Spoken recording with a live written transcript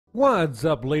What's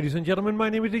up, ladies and gentlemen? My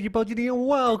name is DJPaultjeD and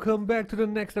welcome back to the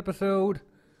next episode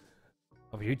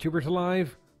of YouTubers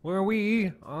Alive, where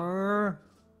we are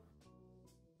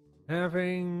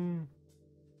having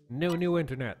no new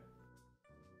internet.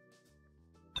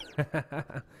 In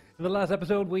the last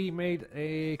episode, we made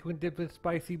a quintip with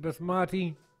spicy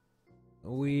basmati.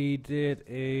 We did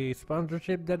a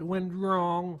sponsorship that went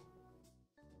wrong.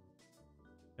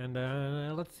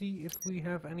 And let's see if we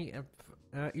have any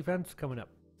events coming up.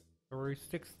 February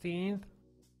 16th.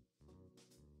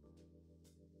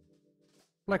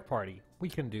 Black Party. We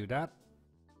can do that.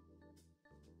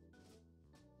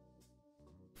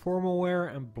 Formal wear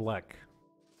and black.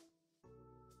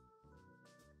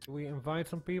 Do we invite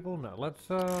some people? No, let's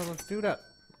do that.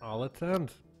 All at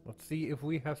end. Let's see if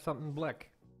we have something black.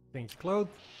 Change clothes.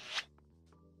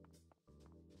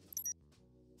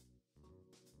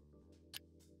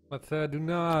 Let's do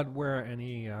not wear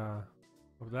any of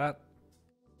that.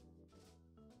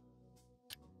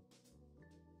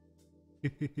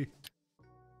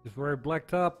 Just wear a black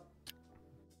top,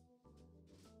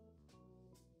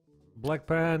 black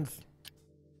pants,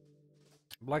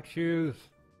 black shoes,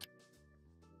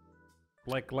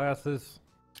 black glasses.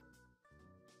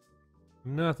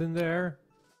 Nothing there.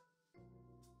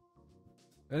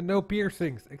 And no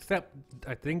piercings, except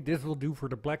I think this will do for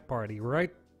the black party,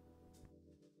 right?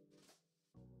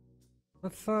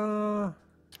 Let's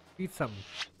eat something.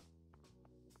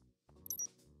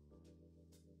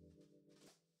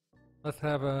 Let's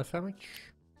have a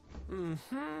sandwich. And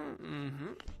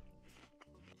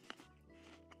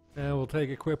we'll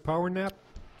take a quick power nap.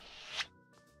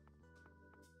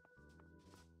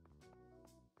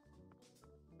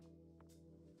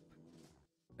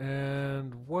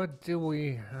 And what do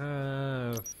we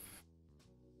have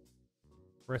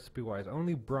recipe-wise?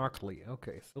 Only broccoli.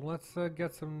 Okay, so let's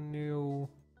get some new...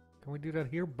 Can we do that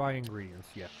here? Buy ingredients,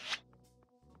 yeah.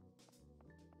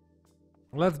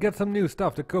 Let's get some new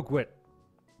stuff to cook with.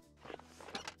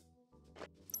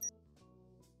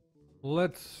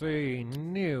 Let's see,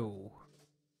 new.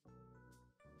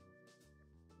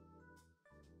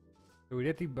 So we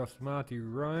did the basmati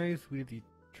rice, we did the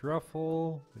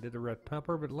truffle, we did the red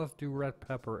pepper, but let's do red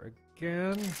pepper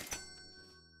again.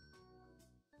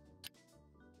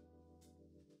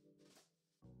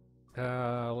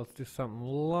 Let's do something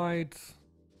light.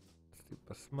 Let's do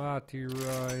basmati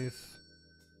rice.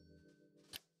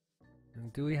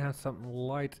 And do we have something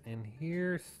light in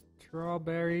here?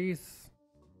 Strawberries.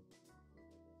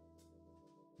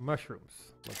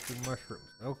 Mushrooms. Let's do mushrooms.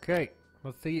 Okay.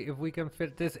 Let's see if we can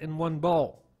fit this in one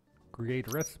bowl. Create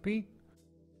recipe.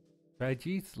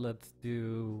 Veggies. Let's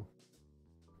do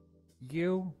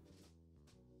you.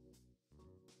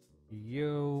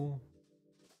 You.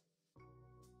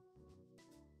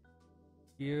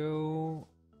 You.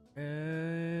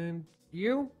 And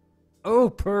you. Oh,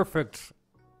 perfect.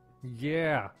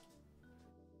 Yeah.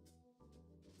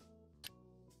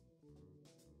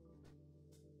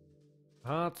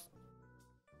 Hot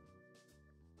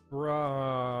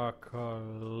broccoli.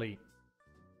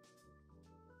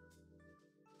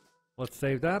 Let's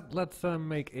save that. Let's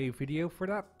make a video for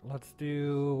that. Let's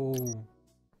do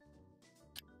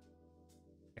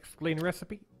explain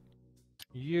recipe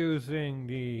using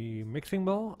the mixing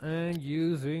bowl and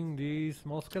using the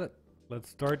small skillet.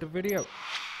 Let's start the video.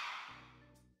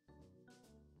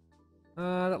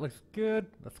 That looks good.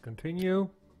 Let's continue.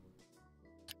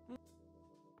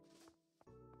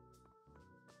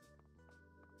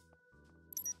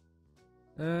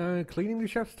 Cleaning the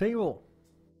chef's table.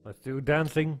 Let's do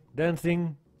dancing.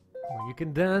 Dancing. When you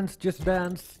can dance, just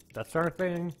dance. That's our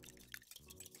thing.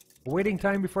 Waiting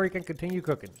time before you can continue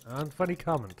cooking. Unfunny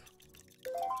comment.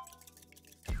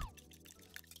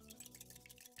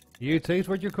 You taste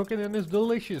what you're cooking and it's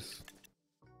delicious.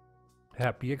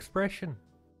 Happy expression.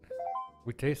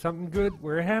 We taste something good,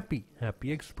 we're happy.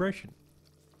 Happy expression.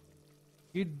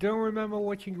 You don't remember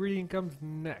which ingredient comes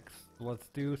next. Let's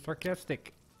do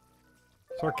sarcastic.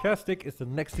 Sarcastic is the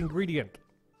next ingredient.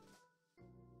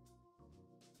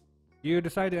 You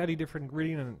decide to add a different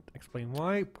ingredient and explain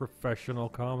why. Professional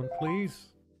comment, please.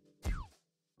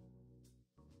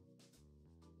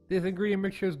 This ingredient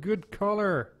mix shows good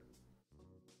color.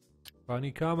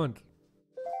 Funny comment.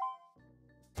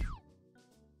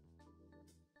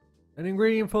 An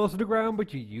ingredient falls to the ground,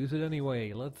 but you use it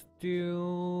anyway. Let's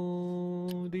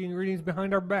do the ingredients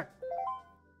behind our back.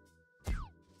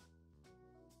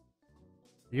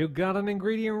 You got an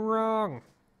ingredient wrong.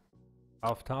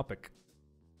 Off topic.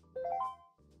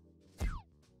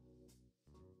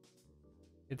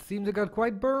 It seems it got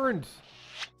quite burned.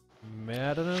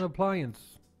 Mad at an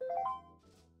appliance.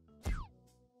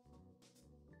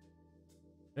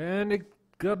 And it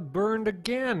got burned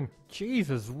again.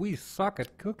 Jesus, we suck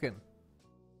at cooking.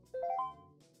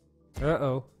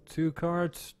 Uh-oh. 2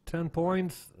 cards, 10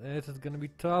 points. This is gonna be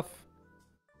tough.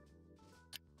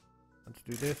 Let's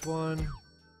do this one.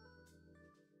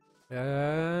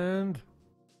 And...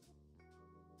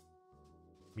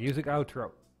 music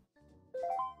outro.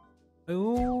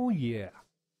 Oh yeah.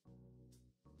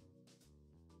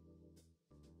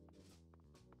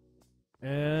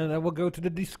 And I will go to the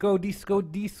disco.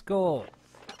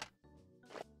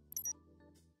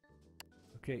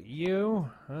 Okay, you.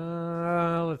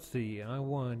 Let's see. I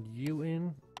want you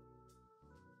in.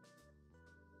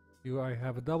 Do I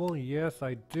have a double? Yes,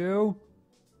 I do.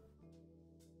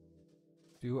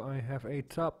 Do I have a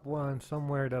top one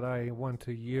somewhere that I want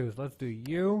to use? Let's do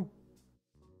you.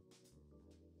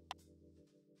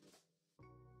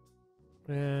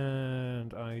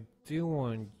 And I do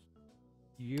want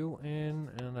you in,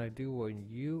 and I do want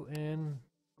you in.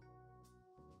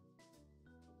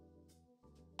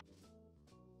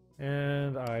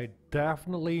 And I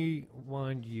definitely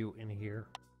want you in here.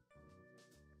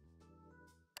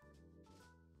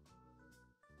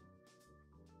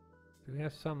 Do we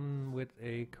have something with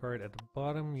a card at the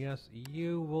bottom? Yes,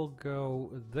 you will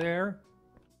go there.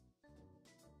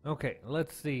 Okay,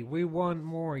 let's see. We want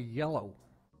more yellow.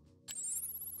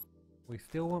 We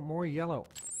still want more yellow.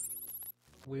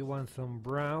 We want some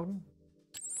brown.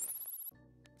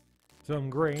 Some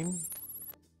green.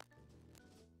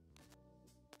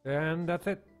 And that's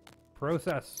it.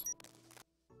 Process.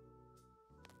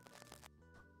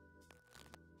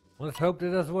 Let's hope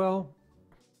that does well.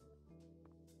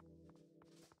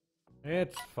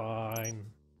 It's fine.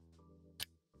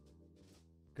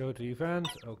 Go to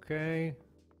events. Okay.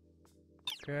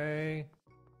 Okay.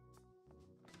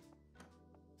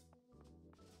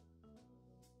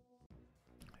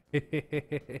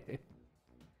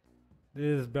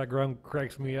 This background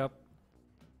cracks me up.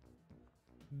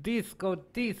 Disco.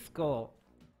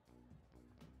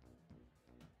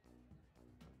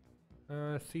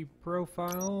 See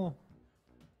profile.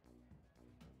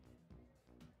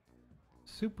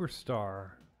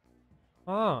 Superstar.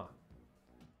 Ah.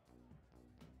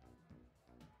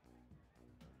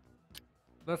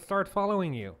 Let's start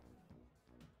following you.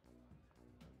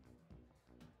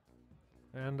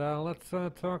 And let's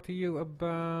talk to you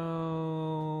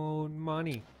about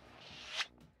money.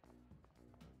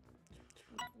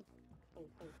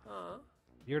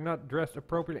 You're not dressed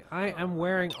appropriately. I am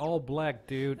wearing all black,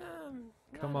 dude.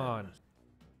 Come on.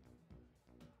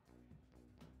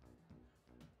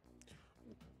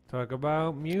 Talk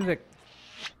about music.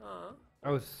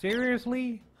 Oh,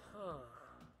 seriously?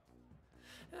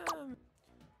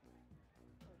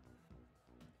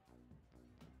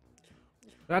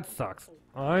 That sucks.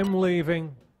 I'm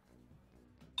leaving.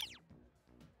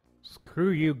 Screw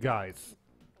you guys.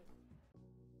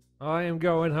 I am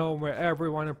going home where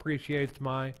everyone appreciates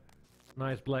my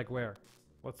nice black wear.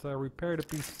 Let's repair the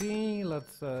PC.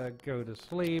 Let's go to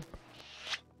sleep.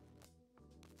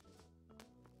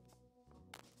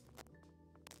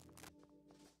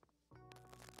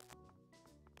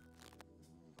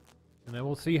 And then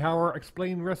we'll see how our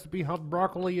explained recipe hot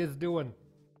broccoli is doing.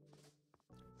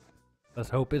 Let's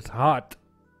hope it's hot.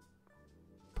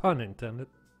 Pun intended.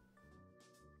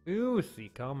 Ooh, see,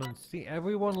 come and see.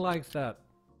 Everyone likes that.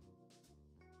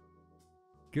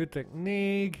 Good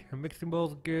technique. Mixing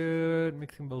bowl's good.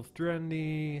 Mixing bowl's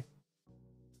trendy.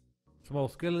 Small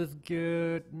skill is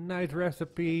good. Nice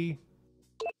recipe.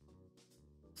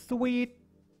 Sweet.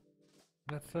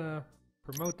 Let's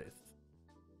promote this.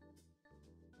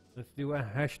 Let's do a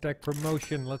hashtag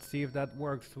promotion. Let's see if that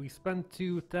works. We spent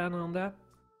 210 on that.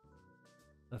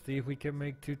 Let's see if we can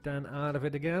make 210 out of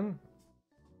it again.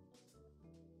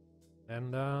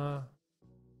 And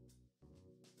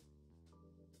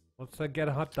let's get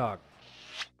a hot dog.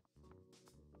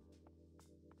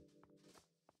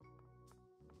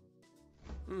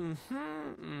 And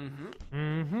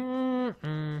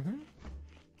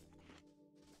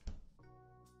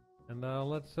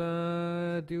let's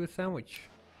do a sandwich.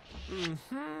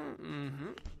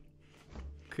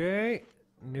 Okay,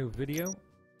 new video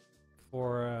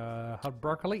for hot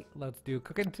broccoli. Let's do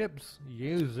cooking tips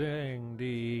using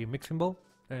the mixing bowl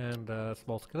and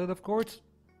small skillet, of course.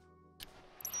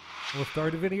 We'll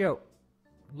start the video.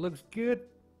 Looks good.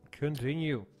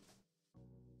 Continue.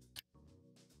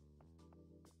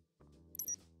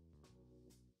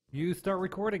 You start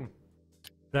recording.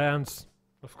 Dance.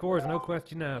 Of course, no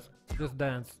question asked. Just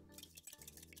dance.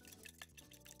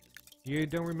 You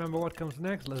don't remember what comes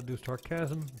next? Let's do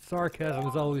sarcasm. Sarcasm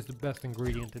is always the best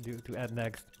ingredient to add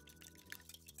next.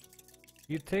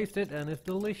 You taste it and it's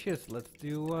delicious. Let's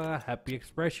do happy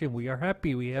expression. We are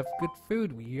happy. We have good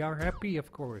food. We are happy,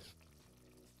 of course.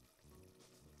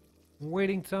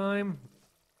 Waiting time.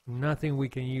 Nothing we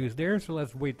can use there, so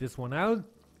let's wait this one out.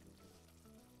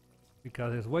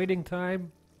 Because it's waiting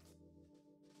time.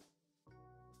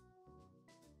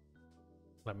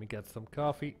 Let me get some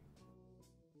coffee.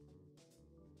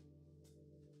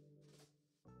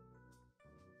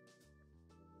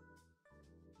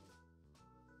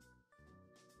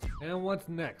 And what's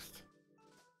next?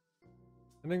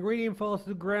 An ingredient falls to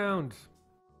the ground.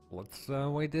 Let's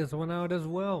wait this one out as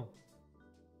well.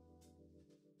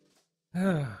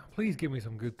 Please give me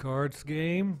some good cards,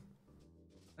 game.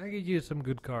 I could use some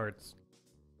good cards.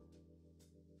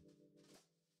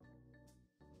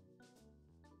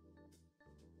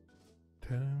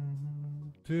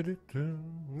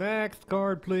 Next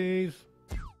card, please.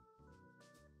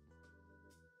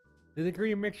 The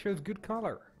ingredient mix shows good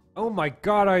color. Oh my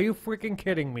god, are you freaking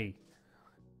kidding me?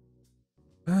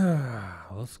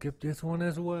 We'll skip this one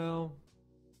as well.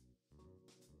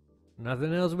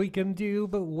 Nothing else we can do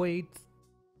but wait.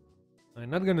 I'm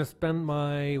not gonna spend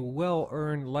my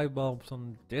well-earned light bulbs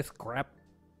on this crap.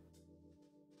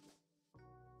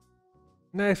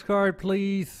 Next card,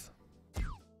 please.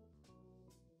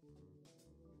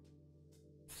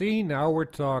 See, now we're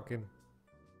talking.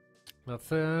 Let's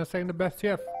say the best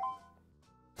chef.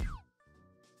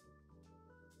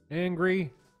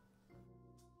 Angry.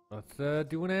 Let's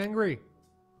do an angry.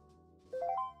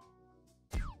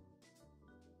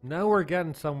 Now we're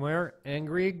getting somewhere.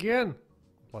 Angry again.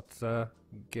 Let's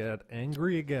get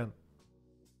angry again.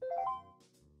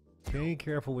 Okay,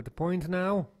 careful with the points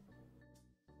now.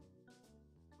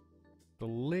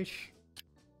 Delish.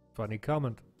 Funny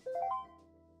comment.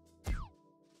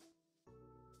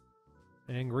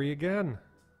 Angry again.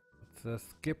 Let's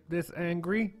skip this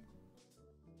angry.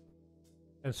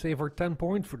 And save our 10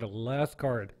 points for the last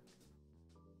card.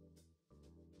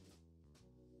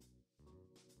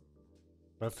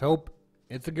 Let's hope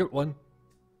it's a good one.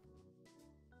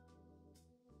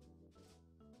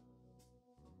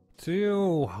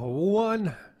 2,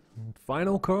 1,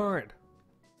 final card.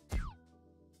 The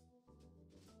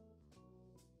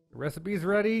recipe's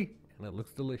ready, and it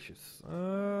looks delicious.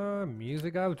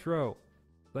 Music outro.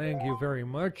 Thank you very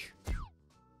much.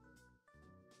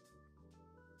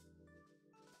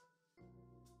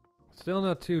 Still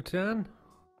not 210.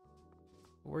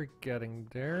 We're getting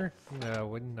there. No,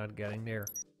 we're not getting there.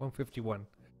 151.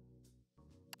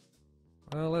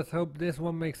 Well, let's hope this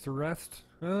one makes the rest.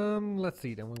 Let's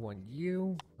see. Then we want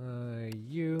you.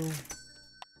 You.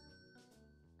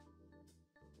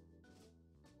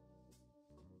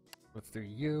 Let's do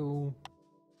you.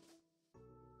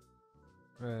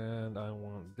 And I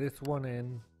want this one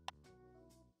in.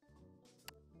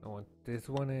 I want this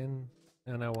one in.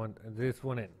 And I want this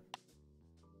one in.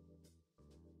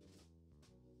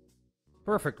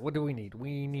 Perfect. What do we need?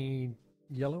 We need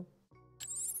yellow.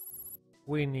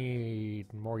 We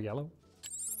need more yellow.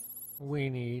 We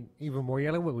need even more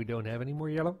yellow, but we don't have any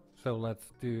more yellow. So let's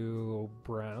do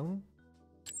brown.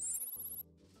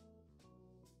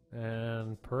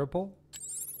 And purple.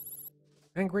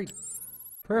 And green.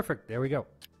 Perfect. There we go.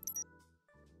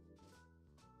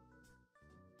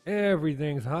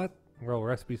 Everything's hot. Well,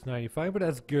 recipe's 95, but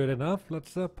that's good enough.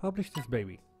 Let's publish this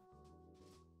baby.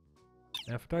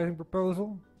 Advertising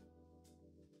proposal?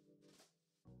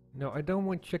 No, I don't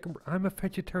want chicken. I'm a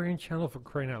vegetarian channel, for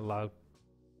crying out loud.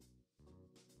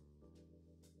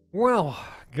 Well,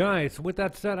 guys, with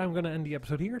that said, I'm gonna end the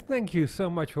episode here. Thank you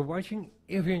so much for watching.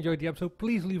 If you enjoyed the episode,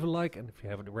 please leave a like. And if you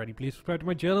haven't already, please subscribe to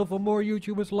my channel for more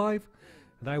YouTubers live.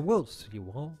 And I will see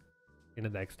you all in the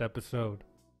next episode.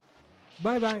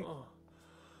 Bye bye.